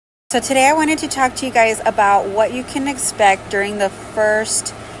So today I wanted to talk to you guys about what you can expect during the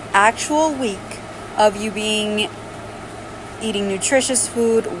first actual week of you eating nutritious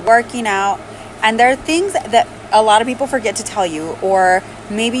food, working out. And there are things that a lot of people forget to tell you, or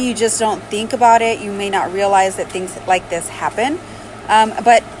maybe you just don't think about it. You may not realize that things like this happen.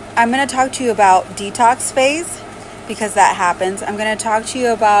 But I'm going to talk to you about detox phase, because that happens. I'm going to talk to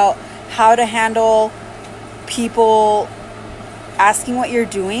you about how to handle people asking what you're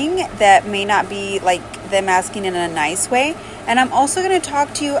doing that may not be like them asking in a nice way. And I'm also going to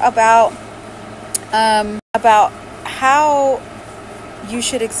talk to you about how you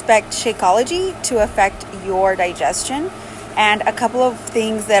should expect Shakeology to affect your digestion, and a couple of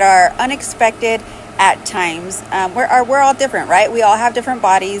things that are unexpected at times. We're all different, right? We all have different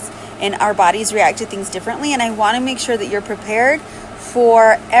bodies, and our bodies react to things differently. And I want to make sure that you're prepared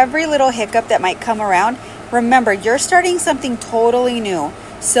for every little hiccup that might come around. Remember, you're starting something totally new.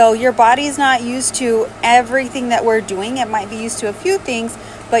 So your body's not used to everything that we're doing. It might be used to a few things,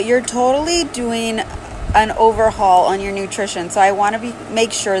 but you're totally doing an overhaul on your nutrition. So I want to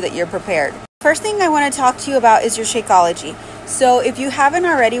make sure that you're prepared. First thing I want to talk to you about is your Shakeology. So if you haven't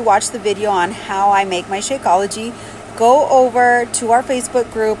already watched the video on how I make my Shakeology, go over to our Facebook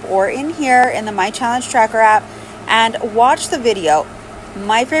group or in here in the My Challenge Tracker app and watch the video.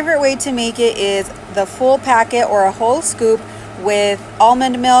 My favorite way to make it is the full packet or a whole scoop with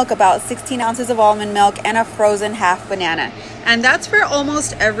almond milk, about 16 ounces of almond milk, and a frozen half banana. And that's for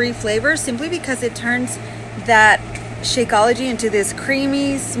almost every flavor, simply because it turns that Shakeology into this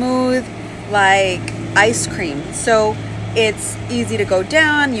creamy, smooth, like ice cream. So it's easy to go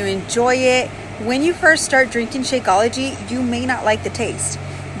down, you enjoy it. When you first start drinking Shakeology, you may not like the taste.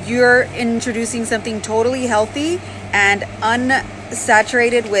 You're introducing something totally healthy and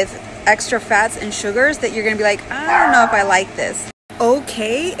unsaturated with extra fats and sugars that you're gonna be like, I don't know if I like this.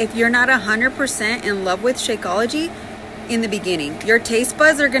 Okay, if you're not 100% in love with Shakeology in the beginning, your taste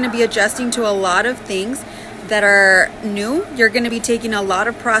buds are gonna be adjusting to a lot of things that are new. You're gonna be taking a lot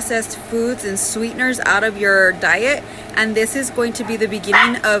of processed foods and sweeteners out of your diet, and this is going to be the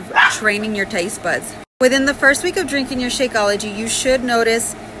beginning of training your taste buds. Within the first week of drinking your Shakeology, you should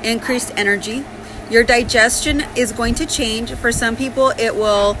notice increased energy. Your digestion is going to change. For some people, it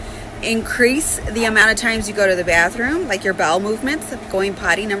will increase the amount of times you go to the bathroom, like your bowel movements, going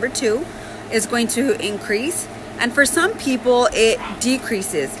potty number 2 is going to increase. And for some people, it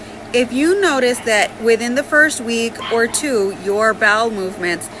decreases. If you notice that within the first week or 2, your bowel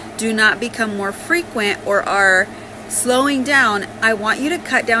movements do not become more frequent or are slowing down, I want you to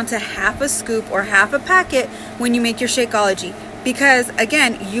cut down to half a scoop or half a packet when you make your Shakeology. Because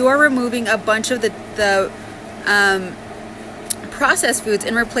again, you are removing a bunch of the processed foods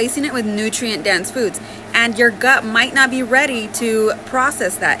and replacing it with nutrient-dense foods. And your gut might not be ready to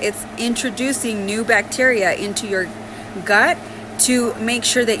process that. It's introducing new bacteria into your gut to make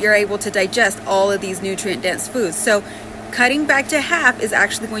sure that you're able to digest all of these nutrient-dense foods. So cutting back to half is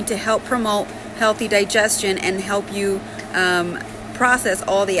actually going to help promote healthy digestion and help you process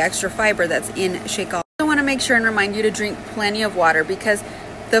all the extra fiber that's in Shakeology. I want to make sure and remind you to drink plenty of water, because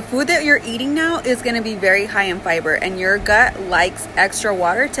the food that you're eating now is going to be very high in fiber, and your gut likes extra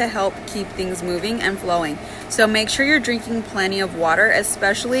water to help keep things moving and flowing. So make sure you're drinking plenty of water,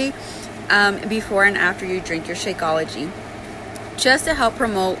 especially before and after you drink your Shakeology, just to help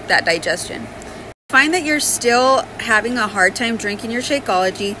promote that digestion. Find that you're still having a hard time drinking your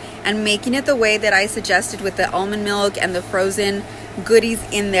Shakeology and making it the way that I suggested with the almond milk and the frozen goodies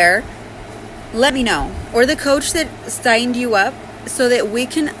in there, let me know. Or the coach that signed you up, so that we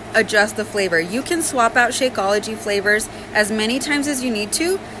can adjust the flavor. You can swap out Shakeology flavors as many times as you need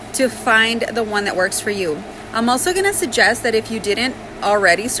to find the one that works for you. I'm also going to suggest that if you didn't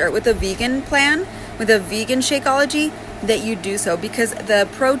already start with a vegan plan, with a vegan Shakeology, that you do so, because the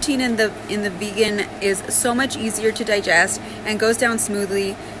protein in the vegan is so much easier to digest and goes down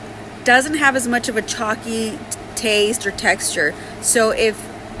smoothly, doesn't have as much of a chalky taste or texture. So if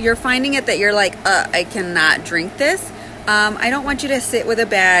you're finding it that you're like, I cannot drink this, I don't want you to sit with a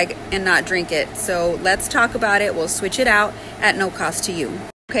bag and not drink it. So let's talk about it. We'll switch it out at no cost to you.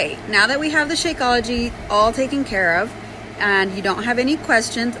 Okay, now that we have the Shakeology all taken care of and you don't have any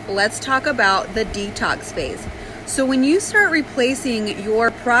questions, let's talk about the detox phase. So when you start replacing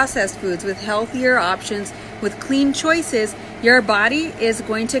your processed foods with healthier options, with clean choices, your body is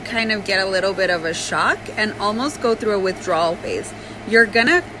going to kind of get a little bit of a shock and almost go through a withdrawal phase. You're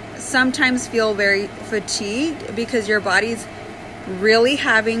gonna sometimes feel very fatigued because your body's really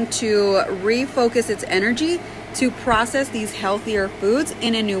having to refocus its energy to process these healthier foods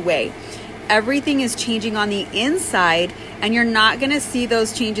in a new way. Everything is changing on the inside, and you're not going to see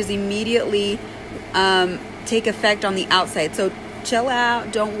those changes immediately take effect on the outside. So chill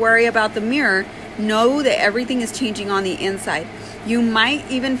out. Don't worry about the mirror. Know that everything is changing on the inside. You might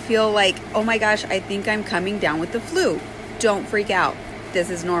even feel like, oh my gosh, I think I'm coming down with the flu. Don't freak out. This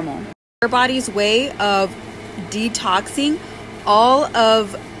is normal. Your body's way of detoxing all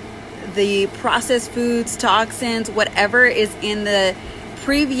of the processed foods, toxins, whatever is in the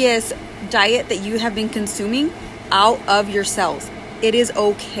previous diet that you have been consuming out of your cells. It is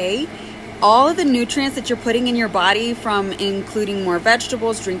okay. All of the nutrients that you're putting in your body, from including more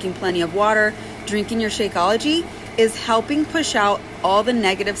vegetables, drinking plenty of water, drinking your Shakeology, is helping push out all the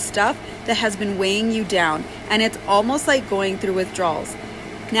negative stuff that has been weighing you down. And it's almost like going through withdrawals.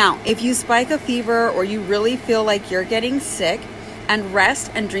 Now, if you spike a fever or you really feel like you're getting sick and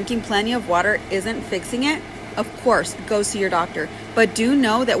rest and drinking plenty of water isn't fixing it, of course, go see your doctor. But do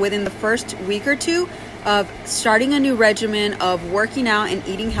know that within the first week or two of starting a new regimen of working out and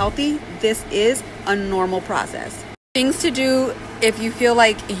eating healthy, this is a normal process. Things to do if you feel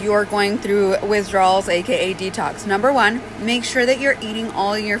like you're going through withdrawals, aka detox. Number one, make sure that you're eating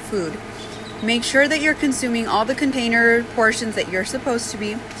all your food. Make sure that you're consuming all the container portions that you're supposed to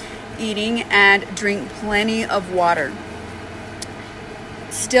be eating, and drink plenty of water.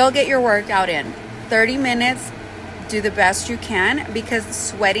 Still get your workout in. 30 minutes, do the best you can, because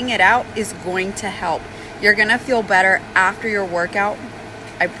sweating it out is going to help. You're going to feel better after your workout.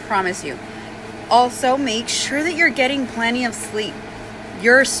 I promise you. Also, make sure that you're getting plenty of sleep.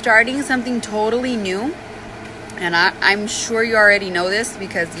 You're starting something totally new, and I'm sure you already know this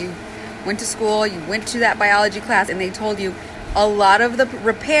because you went to school, you went to that biology class, and they told you a lot of the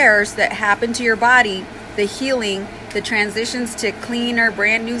repairs that happen to your body, the healing, the transitions to cleaner,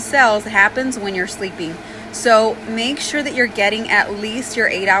 brand new cells, happens when you're sleeping. So make sure that you're getting at least your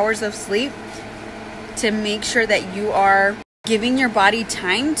 8 hours of sleep to make sure that you are giving your body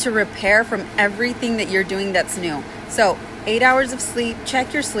time to repair from everything that you're doing that's new. So 8 hours of sleep,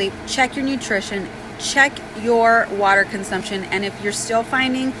 check your nutrition, check your water consumption. And if you're still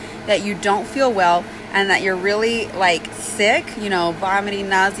finding that you don't feel well and that you're really like sick, vomiting,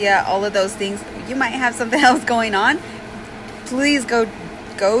 nausea, all of those things, you might have something else going on, please go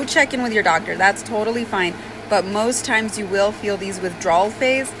check in with your doctor. That's totally fine. But most times you will feel these withdrawal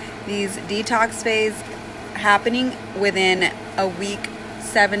phase, these detox phase happening within a week,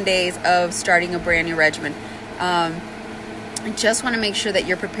 7 days of starting a brand new regimen. I just want to make sure that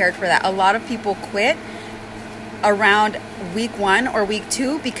you're prepared for that. A lot of people quit around week 1 or week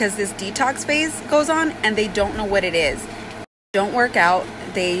 2 because this detox phase goes on and they don't know what it is. Don't work out.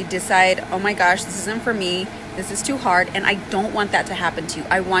 They decide, oh my gosh, this isn't for me. This is too hard. And I don't want that to happen to you.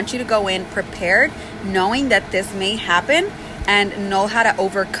 I want you to go in prepared, knowing that this may happen, and know how to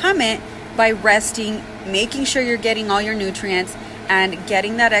overcome it by resting, making sure you're getting all your nutrients and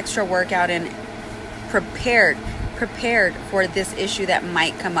getting that extra workout in, prepared for this issue that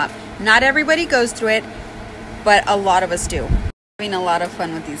might come up. Not everybody goes through it, but a lot of us do. Having a lot of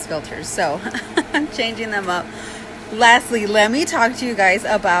fun with these filters, so I'm changing them up. Lastly, let me talk to you guys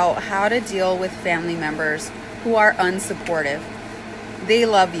about how to deal with family members who are unsupportive. They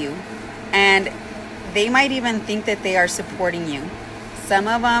love you, and they might even think that they are supporting you. Some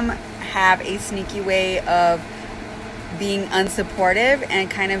of them have a sneaky way of being unsupportive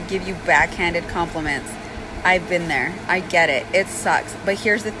and kind of give you backhanded compliments. I've been there. I get it. It sucks. But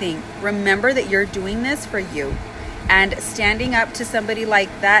here's the thing. Remember that you're doing this for you. And standing up to somebody like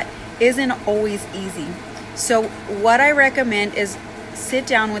that isn't always easy. So what I recommend is sit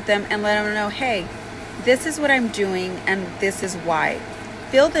down with them and let them know, hey, this is what I'm doing and this is why.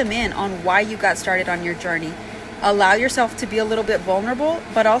 Fill them in on why you got started on your journey. Allow yourself to be a little bit vulnerable,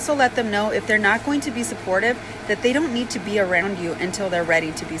 but also let them know if they're not going to be supportive, that they don't need to be around you until they're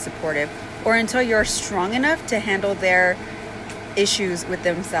ready to be supportive, or until you're strong enough to handle their issues with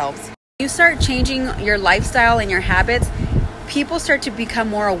themselves. You start changing your lifestyle and your habits, people start to become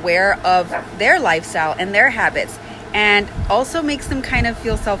more aware of their lifestyle and their habits, and also makes them kind of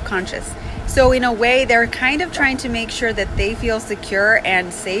feel self-conscious. So in a way, they're kind of trying to make sure that they feel secure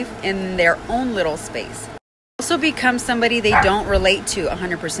and safe in their own little space. Also become somebody they don't relate to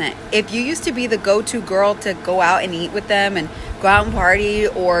 100%. If you used to be the go-to girl to go out and eat with them and go out and party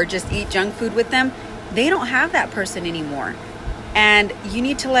or just eat junk food with them, they don't have that person anymore. And you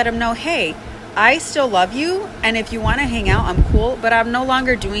need to let them know, hey, I still love you, and if you want to hang out, I'm cool, but I'm no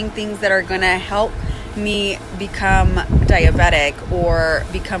longer doing things that are going to help me become diabetic or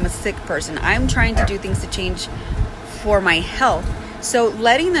become a sick person. I'm trying to do things to change for my health. So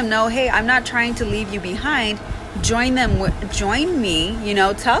letting them know, hey, I'm not trying to leave you behind. Join me,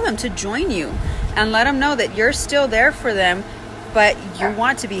 tell them to join you. and let them know that you're still there for them, but you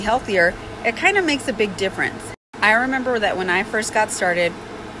want to be healthier. It kind of makes a big difference. I remember that when I first got started,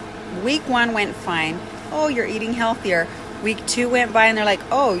 week 1 went fine. Oh, you're eating healthier. Week 2 went by and they're like,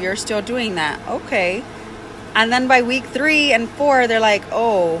 oh, you're still doing that. Okay. And then by week 3 and 4, they're like,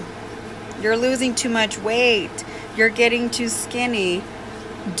 oh, you're losing too much weight. You're getting too skinny.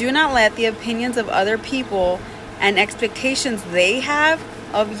 Do not let the opinions of other people and expectations they have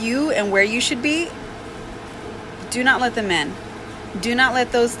of you and where you should be, do not let them in. Do not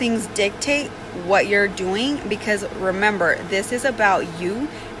let those things dictate what you're doing, because remember, this is about you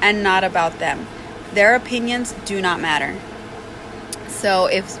and not about them. Their opinions do not matter. So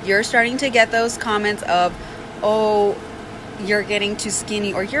if you're starting to get those comments of, oh, you're getting too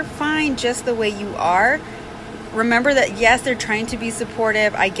skinny, or you're fine just the way you are, remember that yes, they're trying to be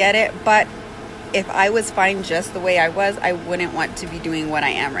supportive. I get it. But if I was fine just the way I was, I wouldn't want to be doing what I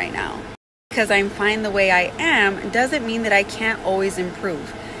am right now. Because I'm fine the way I am doesn't mean that I can't always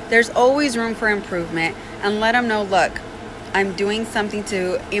improve. There's always room for improvement, and let them know, look, I'm doing something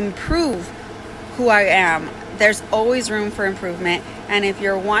to improve who I am. There's always room for improvement. And if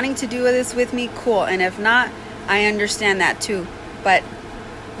you're wanting to do this with me, cool. And if not, I understand that too. But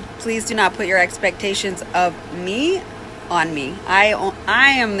please do not put your expectations of me on me. I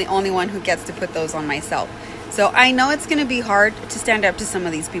am the only one who gets to put those on myself. So I know it's going to be hard to stand up to some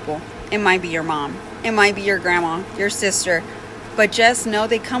of these people. It might be your mom. It might be your grandma, your sister. But just know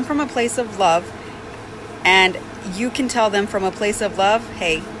they come from a place of love. And you can tell them from a place of love,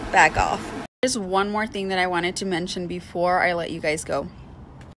 hey, back off. There's one more thing that I wanted to mention before I let you guys go.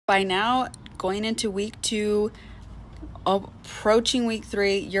 By now, going into week 2, approaching week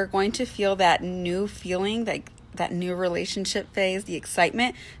 3, you're going to feel that new feeling, that new relationship phase, the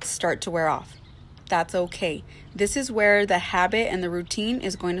excitement start to wear off. That's okay. This is where the habit and the routine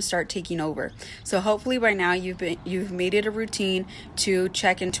is going to start taking over. So hopefully by now you've made it a routine to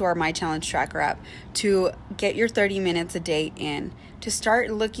check into our My Challenge Tracker app, to get your 30 minutes a day in, to start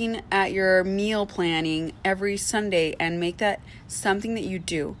looking at your meal planning every Sunday and make that something that you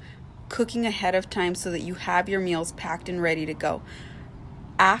do, cooking ahead of time so that you have your meals packed and ready to go.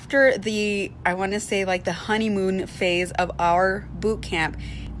 After I want to say like the honeymoon phase of our boot camp,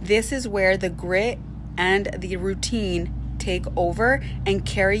 this is where the grit and the routine take over and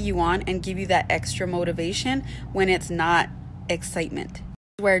carry you on and give you that extra motivation when it's not excitement.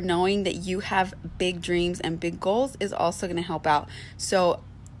 Where knowing that you have big dreams and big goals is also going to help out. So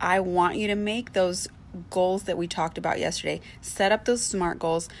I want you to make those goals that we talked about yesterday. Set up those SMART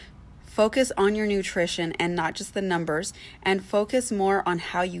goals. Focus on your nutrition and not just the numbers, and focus more on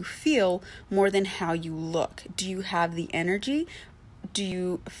how you feel more than how you look. Do you have the energy? Do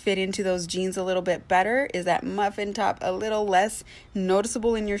you fit into those jeans a little bit better? Is that muffin top a little less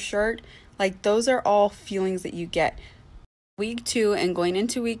noticeable in your shirt? Like, those are all feelings that you get. Week 2 and going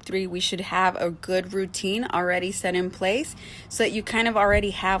into week 3, we should have a good routine already set in place so that you kind of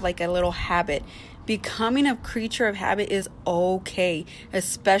already have like a little habit. Becoming a creature of habit is okay,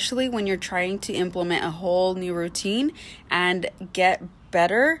 especially when you're trying to implement a whole new routine and get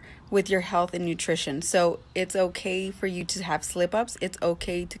better with your health and nutrition. So it's okay for you to have slip-ups. It's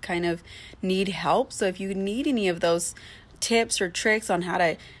okay to kind of need help. So if you need any of those tips or tricks on how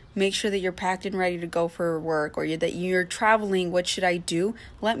to make sure that you're packed and ready to go for work, or that you're traveling, what should I do?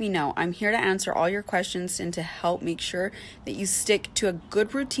 Let me know. I'm here to answer all your questions and to help make sure that you stick to a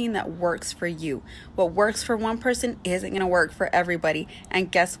good routine that works for you. What works for one person isn't going to work for everybody. And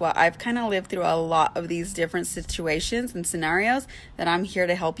guess what? I've kind of lived through a lot of these different situations and scenarios that I'm here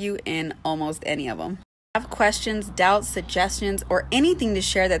to help you in almost any of them. Have questions, doubts, suggestions, or anything to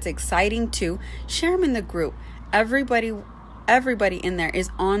share that's exciting too, share them in the group. Everybody in there is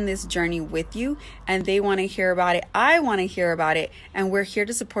on this journey with you, and they want to hear about it. I want to hear about it, and we're here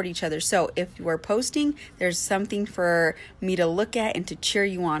to support each other. So if you are posting, there's something for me to look at and to cheer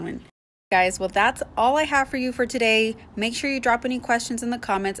you on. Guys, well, that's all I have for you for today. Make sure you drop any questions in the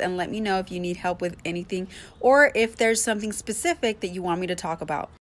comments and let me know if you need help with anything, or if there's something specific that you want me to talk about.